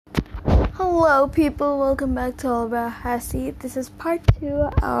Hello people, welcome back to All About Hassie. This is part 2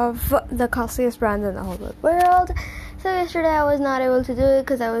 of the costliest brands in the whole world. So yesterday I was not able to do it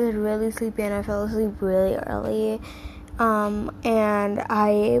because I was really sleepy and I fell asleep really early. And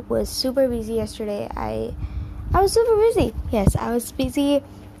I was super busy yesterday. I was super busy. Yes, I was busy.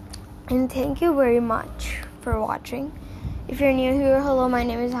 And thank you very much for watching. If you're new here, hello, my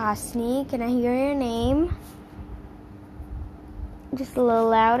name is Hasni. Can I hear your name? Just a little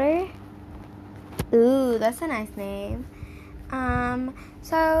louder. Ooh, that's a nice name.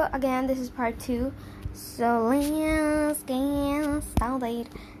 So again, this is part 2. So let's get started.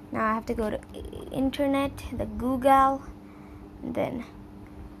 Now I have to go to internet, the Google, and then,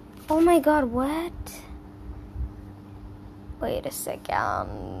 oh my god, what? Wait a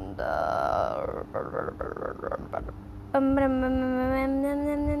second.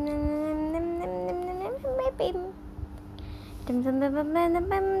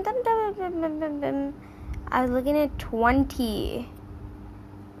 I was looking at 20.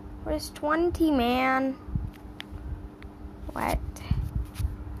 Where's 20, man? What?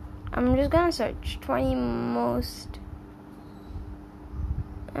 I'm just gonna search 20 most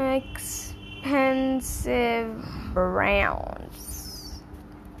expensive brands.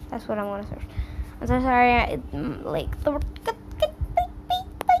 That's what I'm gonna search. I'm so sorry.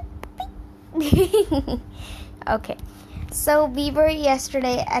 Okay. So we were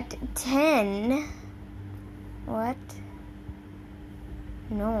yesterday at 10. What?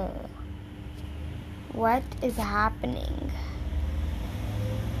 No. What is happening?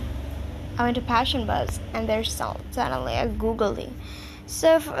 I went to Passion Buzz and there's suddenly a Googling.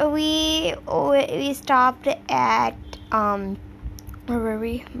 So we stopped at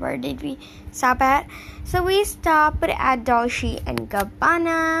where did we stop at? So we stopped at Dolce &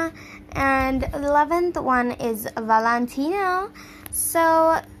 Gabbana, and the 11th one is Valentino.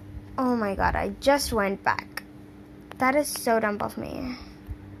 So, oh my god, I just went back. That is so dumb of me.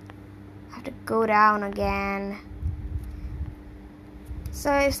 I have to go down again.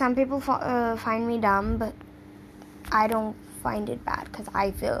 So some people find me dumb, but I don't find it bad because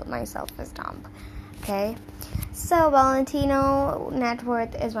I feel myself as dumb. Okay, so Valentino net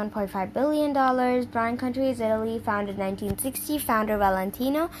worth is $1.5 billion. Brand country is Italy. Founded 1960. Founder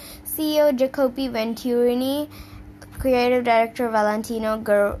Valentino. CEO Jacopo Venturini. Creative director Valentino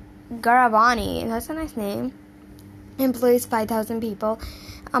Garavani. That's a nice name. Employs 5,000 people.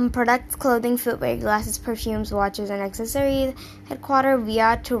 Products, clothing, footwear, glasses, perfumes, watches, and accessories. Headquartered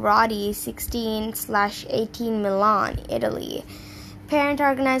Via Turati 16/18 Milan, Italy. Parent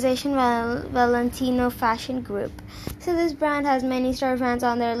organization Valentino Fashion Group. So this brand has many star fans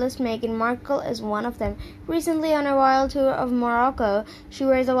on their list. Meghan Markle is one of them. Recently on a royal tour of Morocco, she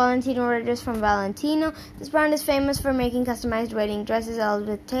wears a Valentino red dress from Valentino. This brand is famous for making customized wedding dresses.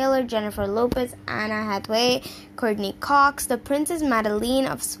 Elizabeth Taylor, Jennifer Lopez, Anna Hathaway, Courtney Cox, the Princess Madeleine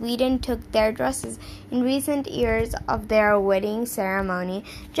of Sweden took their dresses in recent years of their wedding ceremony.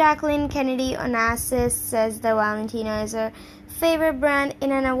 Jacqueline Kennedy Onassis says the Valentino is her favorite brand.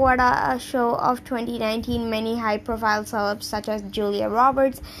 In an award show of 2019, many high-profile celebs such as Julia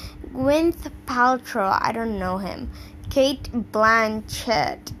Roberts, Gwyneth Paltrow, I don't know him, Kate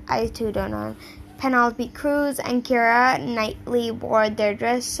Blanchett, I too don't know him, Penelope Cruz, and Keira Knightley wore their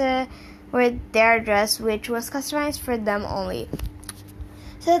dress, which was customized for them only.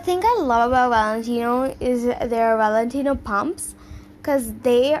 So the thing I love about Valentino is their Valentino pumps. Because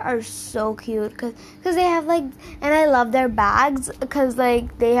they are so cute. Because they have and I love their bags. Because they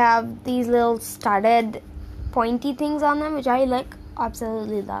have these little studded pointy things on them. Which I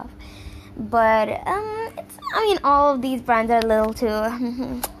absolutely love. But all of these brands are little too.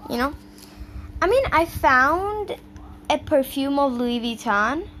 You know. I found a perfume of Louis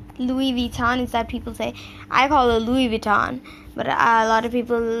Vuitton. Louis Vuitton is that people say. I call it Louis Vuitton. But a lot of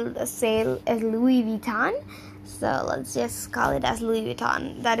people say it's Louis Vuitton. So let's just call it as Louis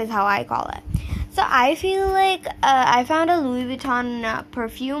Vuitton. That is how I call it. So I feel like I found a Louis Vuitton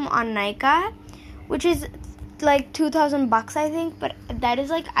perfume on Nykaa, which is $2,000 I think. But that is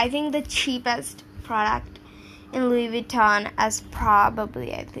I think the cheapest product in Louis Vuitton as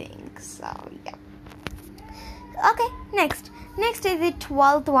probably I think. So yeah. Okay, next. Next is the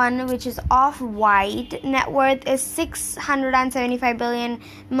 12th one, which is Off-White. Net worth is $675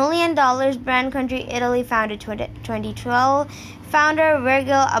 million. Brand country Italy. Founded 2012. Founder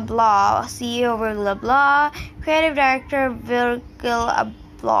Virgil Abloh. CEO Virgil Abloh. Creative director Virgil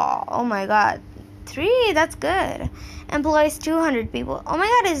Abloh. Oh my god. 3, that's good. Employs 200 people. Oh my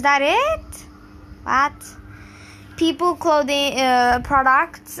god, is that it? What? People, clothing,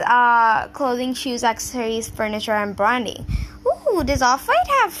 products, clothing, shoes, accessories, furniture, and branding. Ooh, Ooh, does Off-White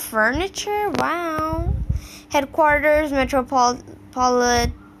have furniture? Wow. Headquarters,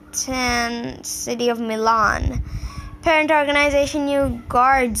 Metropolitan City of Milan. Parent organization, New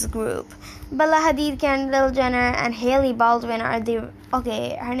Guards Group. Bella Hadid, Kendall Jenner, and Hailey Baldwin are the...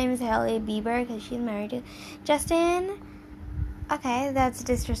 Okay, her name is Hailey Bieber because she's married to Justin. Okay, that's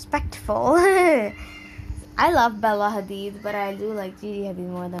disrespectful. I love Bella Hadid, but I do like Gigi Hadid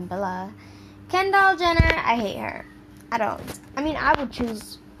more than Bella. Kendall Jenner, I hate her. I don't. I mean, I would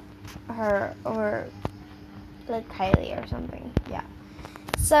choose her over, like, Kylie or something. Yeah.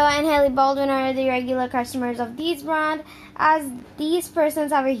 So, and Hailey Baldwin are the regular customers of these brands. As these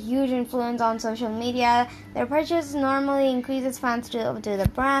persons have a huge influence on social media, their purchase normally increases fans to the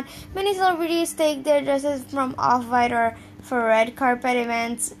brand. Many celebrities take their dresses from Off-White or for red carpet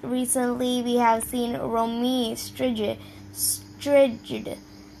events. Recently, we have seen Romy Strigid,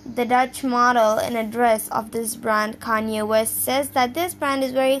 the Dutch model, in a dress of this brand. Kanye West says that this brand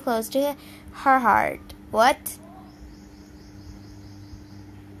is very close to her heart. What?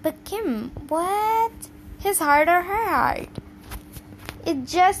 But Kim, what? His heart or her heart? It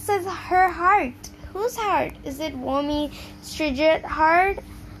just says her heart. Whose heart? Is it Romy Strigid hearts?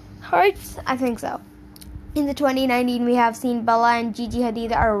 I think so. In the 2019, we have seen Bella and Gigi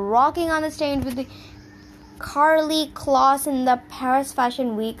Hadid are rocking on the stage with the Karlie Kloss in the Paris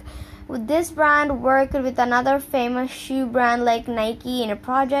Fashion Week. This brand worked with another famous shoe brand like Nike in a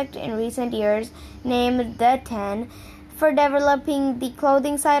project in recent years named The 10. For developing the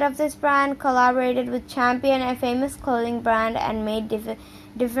clothing side of this brand, collaborated with Champion, a famous clothing brand, and made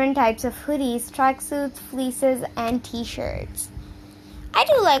different types of hoodies, tracksuits, fleeces, and t-shirts. I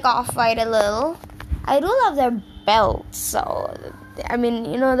do like Off-White a little. I do love their belts. So, I mean,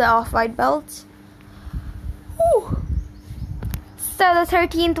 you know the Off-White belts? Whew. So the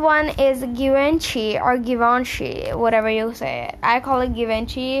 13th one is Givenchy or Givenchy, whatever you say it. I call it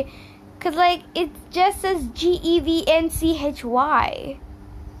Givenchy because, like, it just says G-E-V-N-C-H-Y.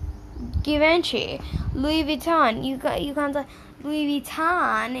 Givenchy. Louis Vuitton. You can't say Louis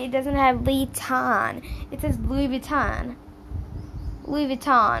Vuitton. It doesn't have Vuitton. It says Louis Vuitton. Louis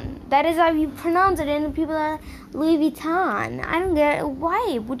Vuitton. That is how you pronounce it, and people are Louis Vuitton. I don't get it.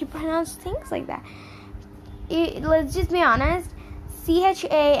 Why would you pronounce things like that? Let's just be honest.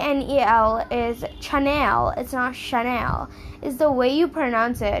 Chanel is Chanel. It's not Chanel. It's the way you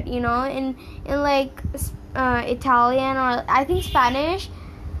pronounce it. You know, in like Italian or I think Spanish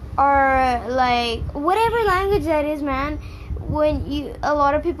or like whatever language that is, man. When a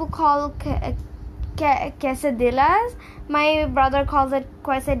lot of people call quesadillas. My brother calls it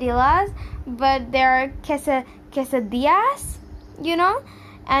quesadillas, but they're quesadillas, you know.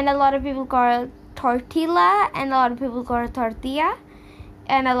 And a lot of people call it tortilla, and a lot of people call it tortilla,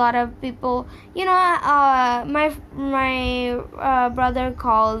 and a lot of people, you know, my brother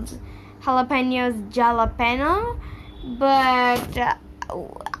calls jalapenos jalapeno, but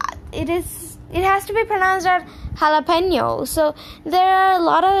it has to be pronounced as jalapeno. So there are a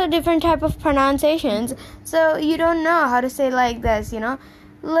lot of different type of pronunciations. So you don't know how to say like this, you know.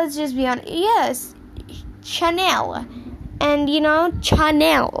 Let's just be honest. Yes, Chanel, and you know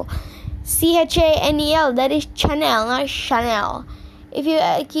Chanel, Chanel. That is Chanel, not Chanel. If you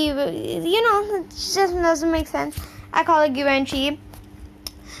keep, you know, it just doesn't make sense. I call it Givenchy.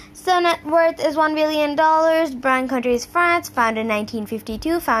 So net worth is $1 billion. Brand country is France. Founded in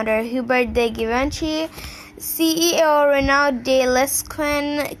 1952. Founder Hubert de Givenchy. CEO Renaud de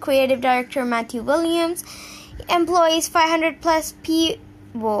Lesquen. Creative director Matthew Williams. Employees 500 plus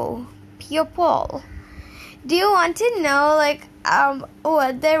people. Do you want to know like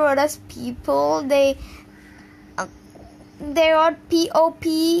what they wrote as people? They wrote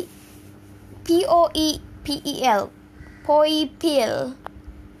Poepel.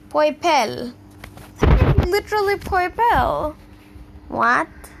 Poepel. Literally Poepel. What?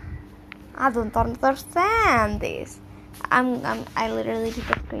 I don't understand this. I literally took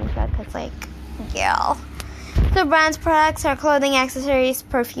a screenshot because, like, yeah. The brand's products are clothing, accessories,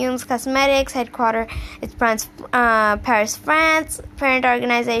 perfumes, cosmetics. Headquarters is Paris, France. Parent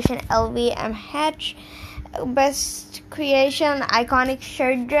organization LVMH. Best creation, iconic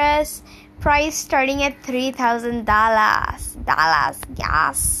shirt dress. Price starting at $3,000.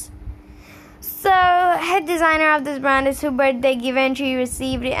 Yes. So, head designer of this brand is Hubert de Givenchy.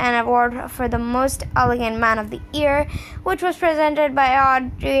 Received an award for the most elegant man of the year, which was presented by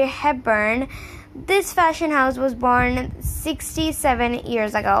Audrey Hepburn. This fashion house was born 67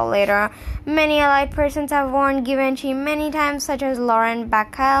 years ago. Later, many allied persons have worn Givenchy many times, such as Lauren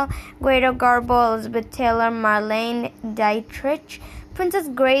Bacall, Greta Garbo, Elizabeth Taylor, Marlene Dietrich, Princess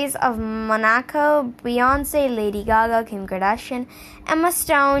Grace of Monaco, Beyonce, Lady Gaga, Kim Kardashian, Emma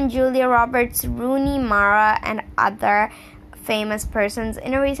Stone, Julia Roberts, Rooney Mara, and other famous persons.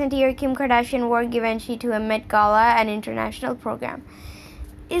 In a recent year, Kim Kardashian wore Givenchy to a Met Gala, an international program.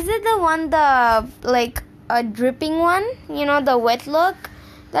 Is it the one, a dripping one? You know, the wet look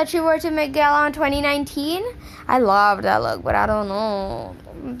that she wore to Met Gala in 2019? I loved that look, but I don't know.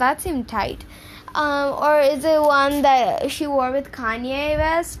 That seemed tight. Or is it one that she wore with Kanye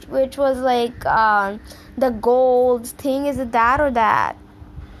West, which was the gold thing? Is it that or that?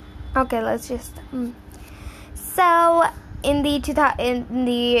 Okay, let's just. So, in the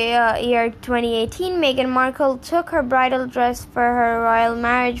year 2018, Meghan Markle took her bridal dress for her royal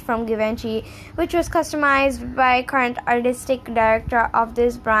marriage from Givenchy, which was customized by current artistic director of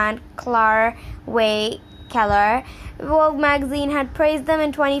this brand, Clara Way Keller. Vogue magazine had praised them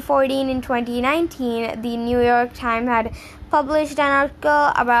in 2014. In 2019, the New York Times had published an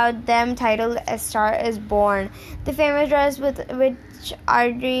article about them titled "A Star Is Born." The famous dress which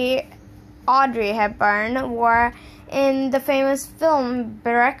Audrey Hepburn wore in the famous film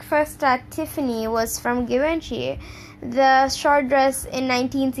Breakfast at Tiffany was from Givenchy. The short dress in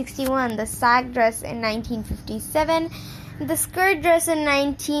 1961, the sag dress in 1957, the skirt dress in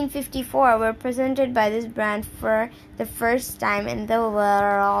 1954 were presented by this brand for the first time in the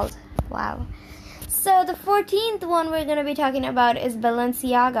world. Wow. So the 14th one we're going to be talking about is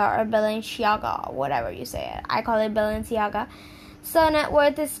Balenciaga or Balenciaga, whatever you say it. I call it Balenciaga. So net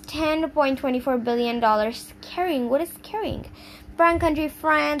worth is $10.24 billion. Kering, what is Kering? Brand country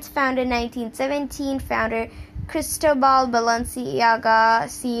France, founded 1917. Founder Cristobal Balenciaga.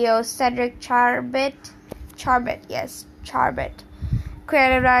 CEO Cedric Charbit.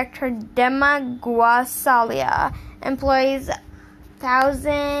 Creative director Dema Guasalia. Employees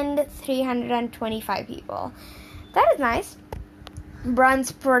 1,325 people. That is nice.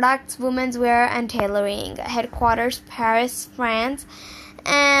 Brands, products, women's wear, and tailoring. Headquarters Paris, France.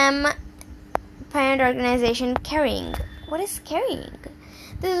 Parent organization Kering. What is Kering?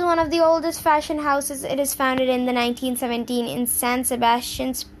 This is one of the oldest fashion houses. It is founded in the 1917 in San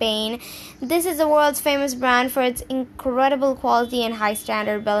Sebastian, Spain. This is the world's famous brand for its incredible quality and high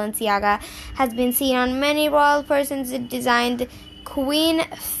standard. Balenciaga has been seen on many royal persons. It designed Queen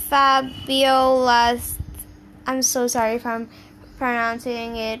Fabiola's. I'm so sorry if I'm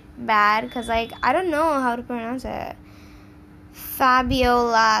pronouncing it bad, because I don't know how to pronounce it.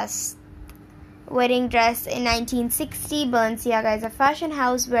 Fabiola's wedding dress in 1960. Balenciaga is a fashion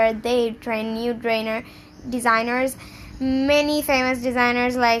house where they train new designers. Many famous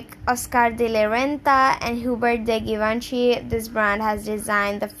designers like Oscar de la Renta and Hubert de Givenchy. This brand has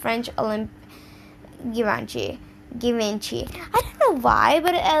designed the French Givenchy. I don't know why,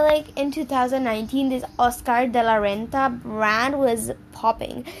 but in 2019, this Oscar de la Renta brand was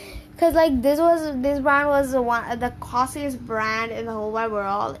popping. Because this brand was the costliest brand in the whole wide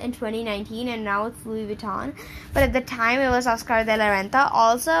world in 2019, and now it's Louis Vuitton. But at the time, it was Oscar de la Renta.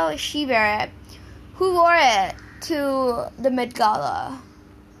 Also, she wore it. Who wore it to the Met Gala?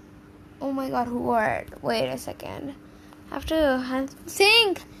 Oh my God, who wore it? Wait a second. I have to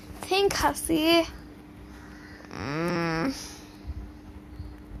think, Hussy.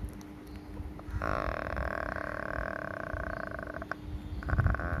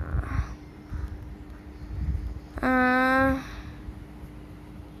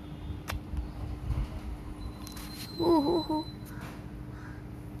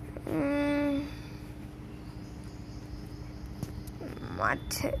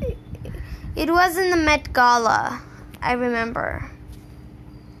 What? It was in the Met Gala. I remember.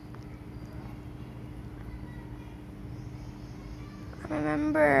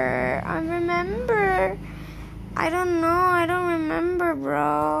 I don't know. I don't remember,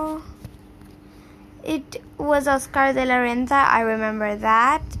 bro. It was Oscar de la Renta. I remember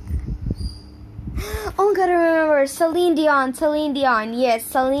that. Oh my God, I remember. Celine Dion. Yes,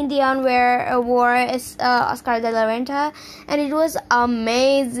 Celine Dion wore Oscar de la Renta, and it was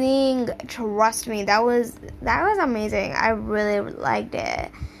amazing. Trust me, that was amazing. I really liked it,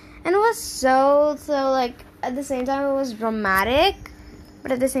 and it was so at the same time it was dramatic,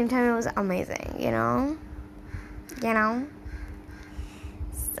 but at the same time it was amazing. You know.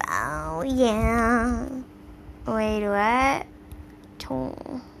 So yeah. Wait, what?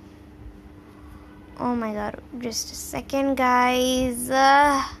 Oh my God, just a second, guys.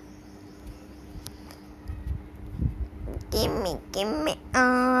 Give me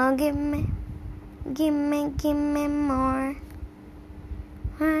more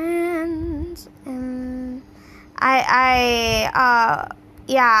hands. And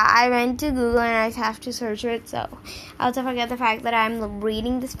yeah, I went to Google and I have to search it, so I also forget the fact that I'm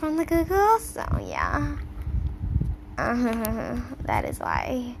reading this from the Google, so yeah. That is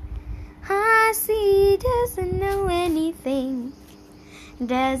why. Hasi doesn't know anything.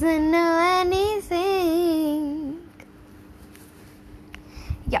 Doesn't know anything.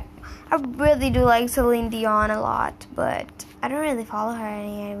 Yeah, I really do like Celine Dion a lot, but I don't really follow her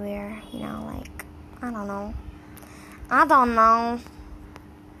anywhere, you know, like, I don't know.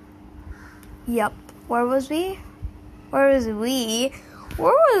 Yep. Where was we, honey?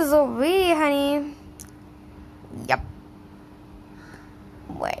 Yep.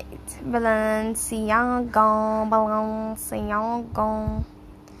 Wait. Balenciaga.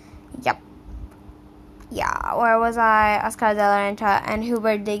 Yep. Yeah, where was I? Oscar de la Renta and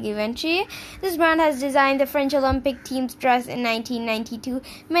Hubert de Givenchy. This brand has designed the French Olympic team's dress in 1992.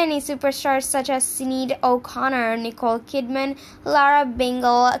 Many superstars such as Sinead O'Connor, Nicole Kidman, Lara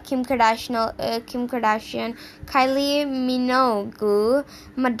Bingle, Kim Kardashian, Kylie Minogue,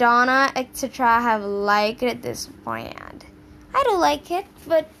 Madonna, etc. have liked this brand. I don't like it,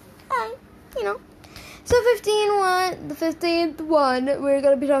 but you know. So the 15th one, we're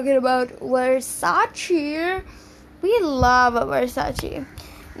going to be talking about Versace. We love Versace.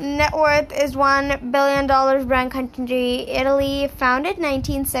 Net worth is $1 billion. Brand country, Italy. Founded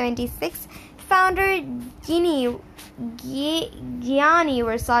 1976. Founder, Gianni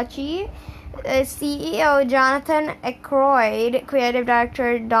Versace. CEO, Jonathan Aykroyd. Creative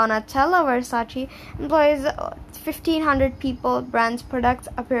director, Donatella Versace. Employs 1,500 people, brands, products,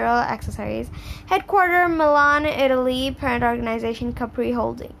 apparel, accessories. Headquarter, Milan, Italy. Parent organization, Capri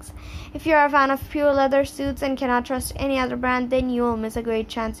Holdings. If you are a fan of pure leather suits and cannot trust any other brand, then you will miss a great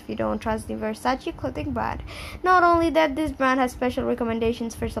chance if you don't trust the Versace clothing brand. Not only that, this brand has special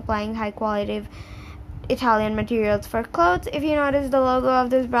recommendations for supplying high-quality Italian materials for clothes. If you notice the logo of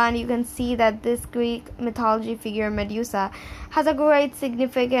this brand, you can see that this Greek mythology figure, Medusa, has a great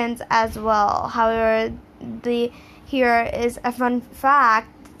significance as well. However, here is a fun fact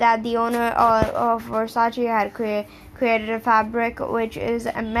that the owner of Versace had created a fabric which is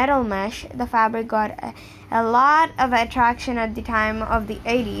a metal mesh. The fabric got a lot of attraction at the time of the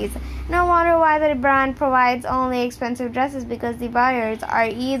 80s. No wonder why the brand provides only expensive dresses, because the buyers are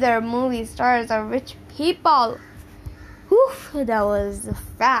either movie stars or rich people. Whew, that was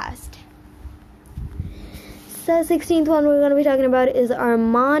fast. The 16th one we're going to be talking about is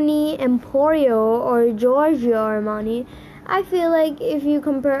Armani Emporio or Giorgio Armani. I feel like if you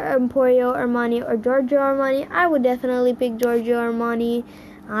compare Emporio Armani or Giorgio Armani, I would definitely pick Giorgio Armani.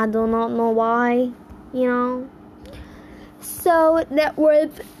 I do not know why, you know. So net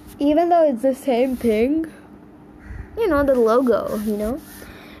worth, even though it's the same thing, you know, the logo, you know.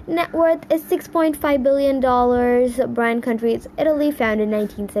 Net worth is $6.5 billion. Brand country is Italy. Founded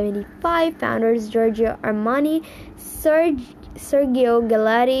 1975. Founders Giorgio Armani, Sergio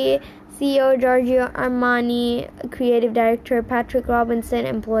Galati. CEO Giorgio Armani. Creative director Patrick Robinson.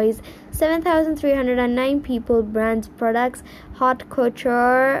 Employs 7,309 people. Brands, products, haute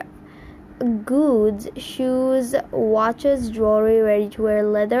couture goods, shoes, watches, jewelry, ready-to-wear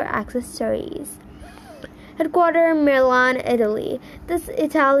leather, accessories. Headquartered Milan, Italy. This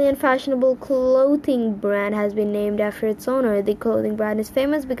Italian fashionable clothing brand has been named after its owner. The clothing brand is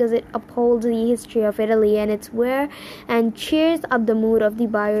famous because it upholds the history of Italy and its wear and cheers up the mood of the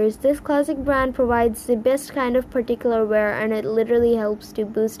buyers. This classic brand provides the best kind of particular wear, and it literally helps to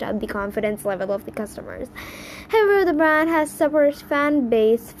boost up the confidence level of the customers. However, the brand has separate fan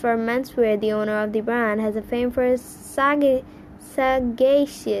base for menswear. The owner of the brand has a fame for his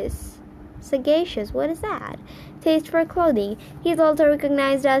sagacious, what is that? Taste for clothing. He is also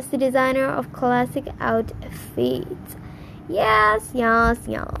recognized as the designer of classic outfits. Yes. So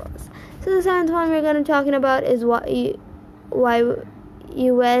the 7th one we're going to be talking about is why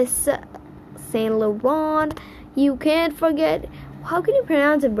US Saint Laurent. You can't forget. How can you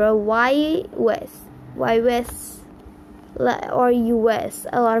pronounce it, bro? Why West or US?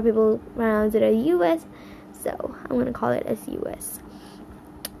 A lot of people pronounce it as US, so I'm going to call it as US.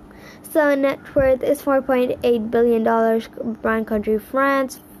 So net worth is $4.8 billion. Brand country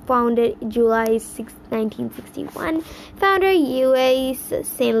France. Founded July 6, 1961. Founder US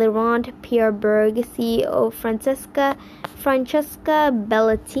Saint Laurent. Pierre Berg. CEO Francesca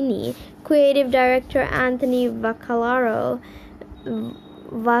Bellatini. Creative director Anthony Vaccarello.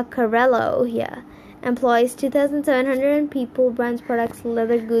 employs 2,700 people, brands products,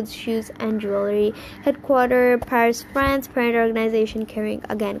 leather goods, shoes, and jewelry. Headquarter, Paris, France. Parent organization, Kering.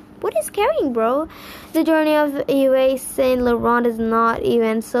 Again, what is Kering, bro? The journey of Yves Saint Laurent is not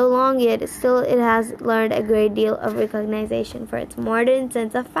even so long yet. Still, it has learned a great deal of recognition for its modern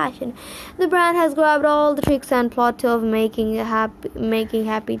sense of fashion. The brand has grabbed all the tricks and plot of making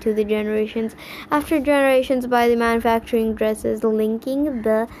happy to the generations after generations by the manufacturing dresses, linking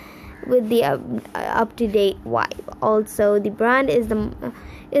the with the up-to-date vibe. Also, the brand is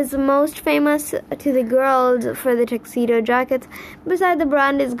the most famous to the girls for the tuxedo jackets. Besides, the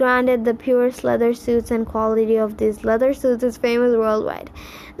brand is granted the purest leather suits, and quality of these leather suits is famous worldwide.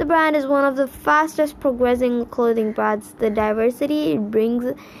 The brand is one of the fastest progressing clothing brands. The diversity it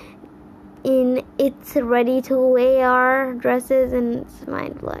brings in its ready-to-wear dresses and it's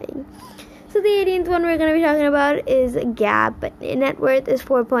mind-blowing. So the 18th one we're going to be talking about is Gap. Net worth is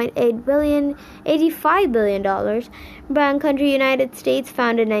 $4.8 billion, $85 billion. Brand country United States,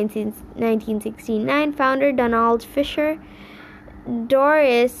 founded 1969. Founder Donald Fisher,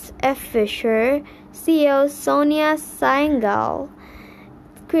 Doris F. Fisher. CEO Sonia Syngal.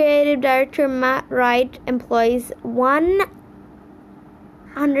 Creative director Matt Wright. Employs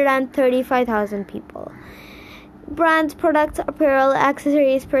 135,000 people. Brands, products, apparel,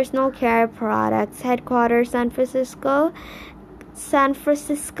 accessories, personal care products. Headquarters, San Francisco. It's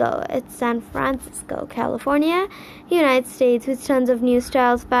San Francisco, California, United States, with tons of new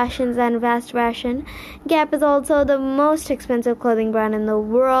styles, fashions, and vast fashion. Gap is also the most expensive clothing brand in the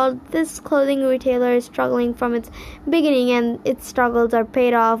world. This clothing retailer is struggling from its beginning, and its struggles are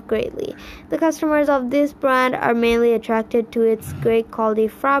paid off greatly. The customers of this brand are mainly attracted to its great quality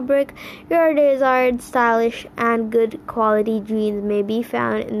fabric. Your desired stylish and good quality jeans may be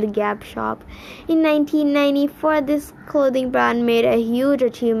found in the Gap shop. In 1994, this clothing brand made a huge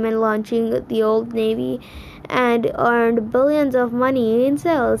achievement, launching the Old Navy, and earned billions of money in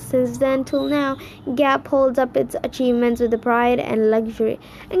sales. Since then till now, Gap holds up its achievements with pride and luxury.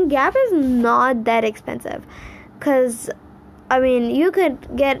 And Gap is not that expensive, because I mean, you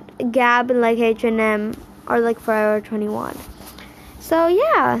could get Gap in like H&M or like Forever 21. So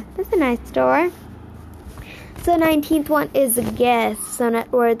yeah, that's a nice store. So 19th one is Guess. So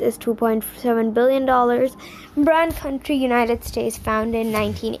net worth is $2.7 billion. Brand country United States, founded in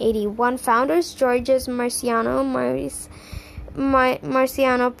 1981. Founders Georges Marciano,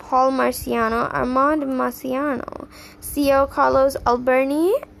 Paul Marciano, Armand Marciano. CEO Carlos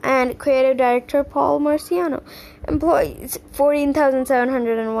Alberni and creative director Paul Marciano. Employees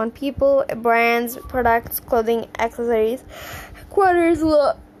 14,701 people. Brands, products, clothing, accessories.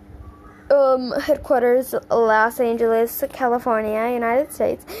 Headquarters Los Angeles, California, United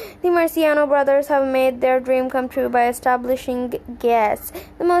States. The Marciano brothers have made their dream come true by establishing Guess,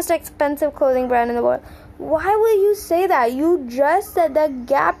 the most expensive clothing brand in the world. Why will you say that? You just said that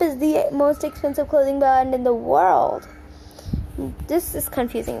Gap is the most expensive clothing brand in the world. This is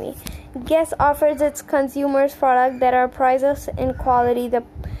confusing me. Guess offers its consumers products that are priceless in quality. The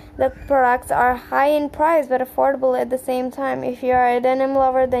products are high in price but affordable at the same time. If you are a denim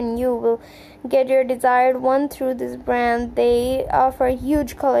lover, then you will get your desired one through this brand. They offer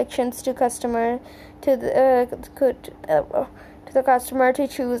huge collections to the customer to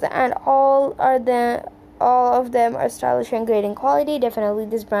choose, and all of them are stylish and great in quality. Definitely,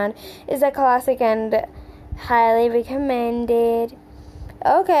 this brand is a classic and highly recommended.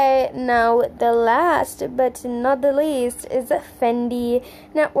 Okay, now the last but not the least is Fendi.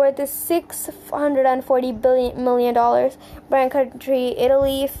 Net worth is $640 million. Brand country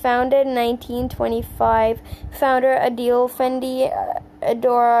Italy, founded 1925. Founder Adil Fendi,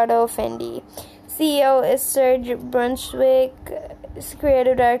 Edoardo Fendi. CEO is Serge Brunswick.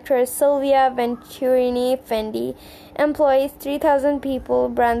 Creative director Silvia Venturini Fendi. Employs 3,000 people.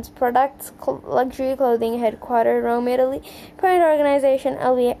 Brands, products, luxury clothing. Headquartered Rome, Italy. Parent organization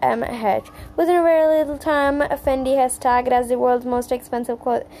LVMH. Within a very little time, Fendi has tagged as the world's most expensive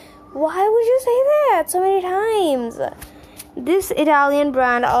clothing. Why would you say that so many times? This Italian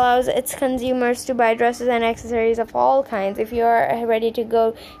brand allows its consumers to buy dresses and accessories of all kinds. If you are a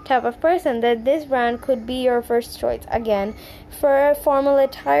ready-to-go type of person, then this brand could be your first choice. Again, for formal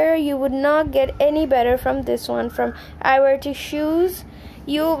attire, you would not get any better from this one. From eyewear to shoes,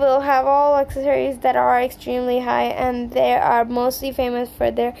 you will have all accessories that are extremely high, and they are mostly famous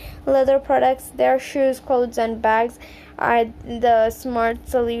for their leather products. Their shoes, clothes, and bags are the smart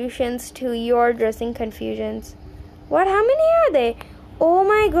solutions to your dressing confusions. What? How many are they? Oh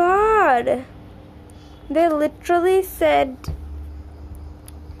my god. They literally said,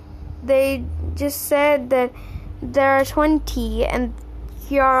 they just said that there are 20, and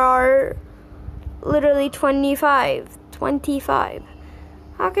here are literally 25. 25.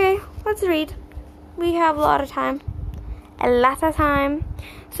 Okay, let's read. We have a lot of time. A lot of time.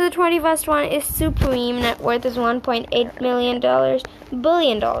 So the 21st one is Supreme. Net worth is $1.8 billion.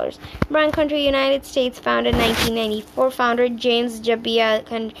 Brand country United States, founded 1994. Founder James Jebbia,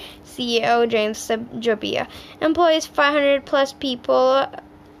 CEO James Jebbia. Employs 500 plus people.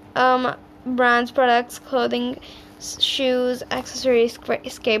 Brands, products, clothing, shoes, accessories,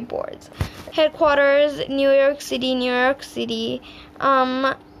 skateboards. Headquarters New York City,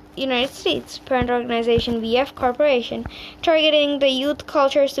 United States. Parent organization VF Corporation. Targeting the youth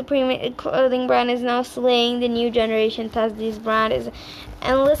culture, Supreme clothing brand is now slaying the new generation. Thus, this brand is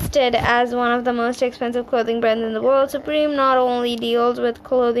enlisted as one of the most expensive clothing brands in the world. Supreme not only deals with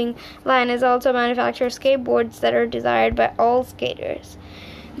clothing line, is also manufactures skateboards that are desired by all skaters.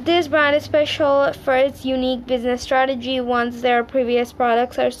 This brand is special for its unique business strategy. Once their previous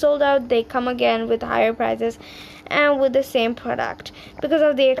products are sold out, they come again with higher prices and with the same product. Because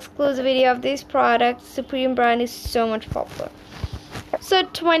of the exclusivity of these products, Supreme brand is so much popular. So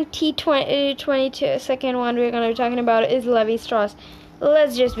 2022, second one we're going to be talking about is Levi Strauss.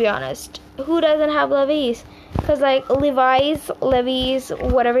 Let's just be honest. Who doesn't have Levi's? Because like Levi's,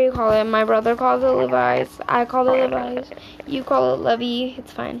 whatever you call it. My brother calls it Levi's. I call it Levi's. You call it Levi.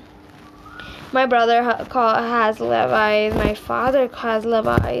 It's fine. My brother has Levi's. My father has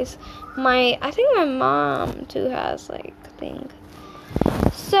Levi's. I think my mom too has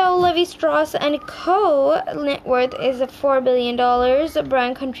So Levi Strauss & Co. net worth is $4 billion.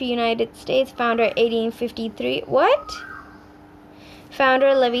 Brand country United States. Founder 1853. What?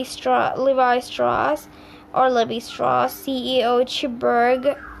 Founder Levi Strauss, CEO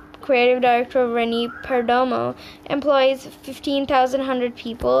Chiberg, creative director Rennie Perdomo, employs 15,100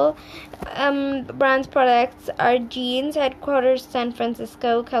 people. Brand's products are jeans, headquarters San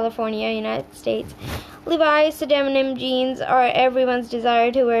Francisco, California, United States. Levi's denim jeans are everyone's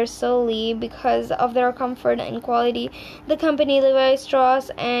desire to wear solely because of their comfort and quality. The company Levi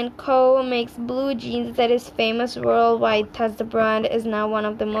Strauss & Co. makes blue jeans that is famous worldwide. Thus, the brand is now one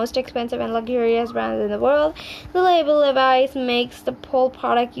of the most expensive and luxurious brands in the world. The label Levi's makes the whole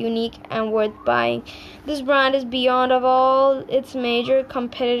product unique and worth buying. This brand is beyond of all its major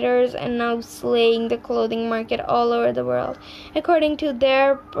competitors and now slaying the clothing market all over the world. According to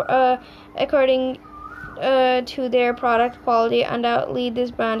their product quality, undoubtedly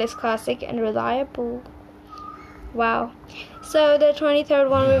this brand is classic and reliable. Wow. So the 23rd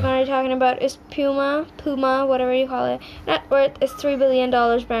one we're going to be talking about is Puma, whatever you call it. Net worth is $3 billion.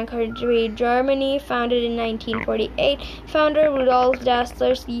 Brand country Germany, founded in 1948. Founder Rudolf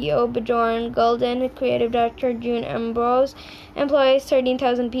Dassler, CEO Bjorn Gulden, creative director June Ambrose. Employs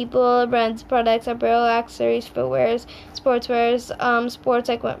 13,000 people. Brand's products, apparel, accessories, footwear, sportswear, sports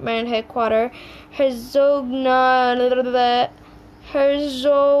equipment. Headquarter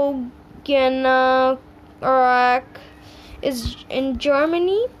Herzogenaurach is in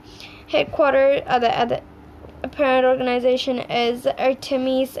Germany. Headquarters the parent organization is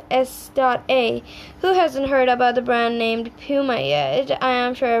Artemis S.A. Who hasn't heard about the brand named Puma yet? I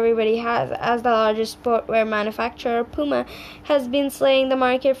am sure everybody has. As the largest sportswear manufacturer, Puma has been slaying the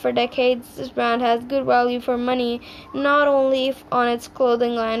market for decades. This brand has good value for money, not only on its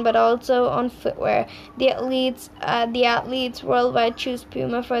clothing line but also on footwear. The athletes worldwide choose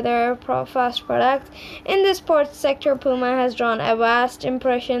Puma for their fast products. In the sports sector, Puma has drawn a vast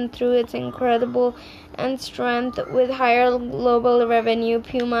impression through its incredible and strength. With higher global revenue,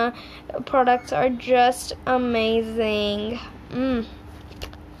 Puma products are just amazing.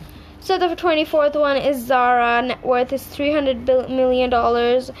 So the 24th one is Zara. Net worth is $300 million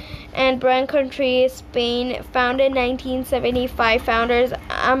and brand country is Spain. Founded 1975. Founders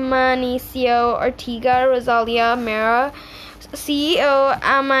Amancio Ortega, Rosalia Mera. CEO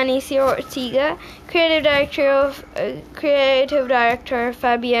Amancio Ortega. Creative director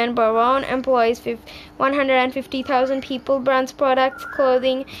Fabian Baron. Employs 150,000 people. Brands, products,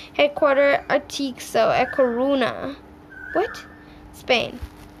 clothing. Headquarter Artixo, A Coruña. What? Spain.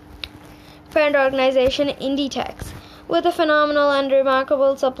 Parent organization Inditex. With a phenomenal and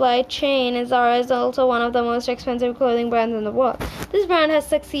remarkable supply chain, Zara is also one of the most expensive clothing brands in the world. This brand has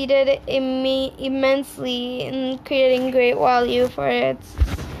succeeded immensely in creating great value for its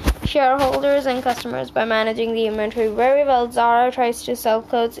shareholders and customers by managing the inventory very well. Zara tries to sell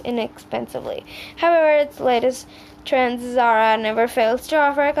clothes inexpensively. However, its latest trends, Zara never fails to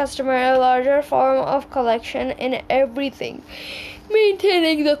offer a customer a larger form of collection in everything,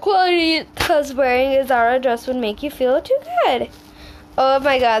 maintaining the quality, because wearing a Zara dress would make you feel too good. Oh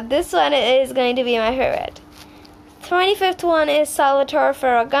my god, this one is going to be my favorite. 25th one is Salvatore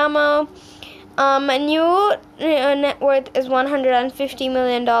Ferragamo. New net worth is $150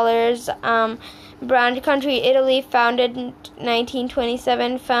 million. Brand country Italy, founded in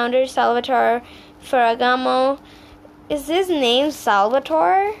 1927. Founder Salvatore Ferragamo. Is his name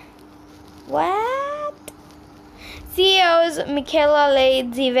Salvatore? What? CEOs Michela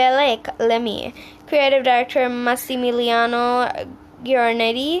Lemi. Creative director Massimiliano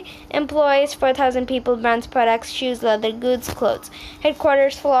Giornetti. Employs 4,000 people. Brands, products, shoes, leather goods, clothes.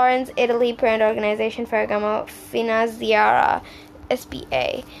 Headquarters Florence, Italy. Parent organization Ferragamo Finanziaria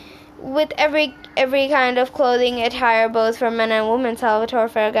SPA. With every kind of clothing attire, both for men and women, Salvatore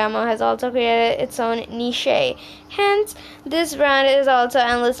Ferragamo has also created its own niche. Hence, this brand is also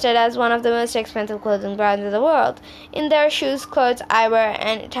enlisted as one of the most expensive clothing brands in the world. In their shoes, clothes, eyewear,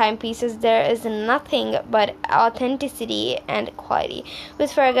 and timepieces, there is nothing but authenticity and quality.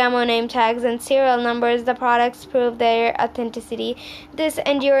 With Ferragamo name tags and serial numbers, the products prove their authenticity. This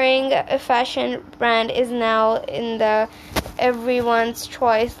enduring fashion brand is now in the everyone's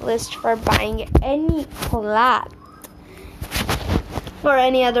choice list for buying any collab or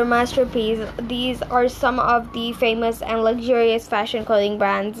any other masterpiece. These are some of the famous and luxurious fashion clothing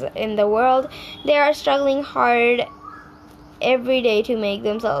brands in the world. They are struggling hard every day to make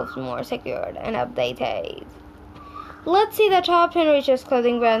themselves more secure and updated. Let's see the top 10 richest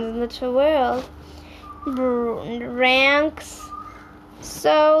clothing brands in the world. Ranks.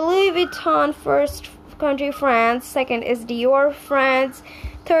 So Louis Vuitton first, country France. Second is Dior, France.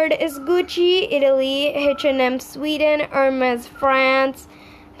 Third is Gucci, Italy. H&M, Sweden. Hermes, France.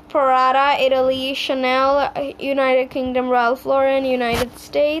 Prada, Italy. Chanel, United Kingdom. Ralph Lauren, United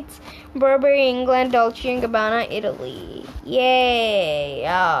States. Burberry, England. Dolce & Gabbana, Italy. Yay!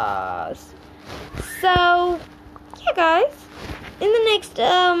 Yes. So, yeah, guys. In the next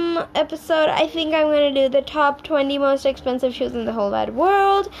episode, I think I'm going to do the top 20 most expensive shoes in the whole wide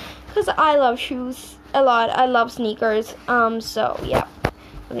world, because I love shoes a lot. I love sneakers. So, yeah.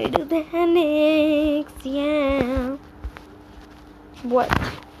 We're going to do that next. Yeah. What?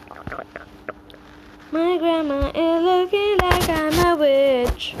 My grandma is looking like I'm a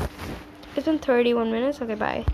witch. It's been 31 minutes. Okay, bye.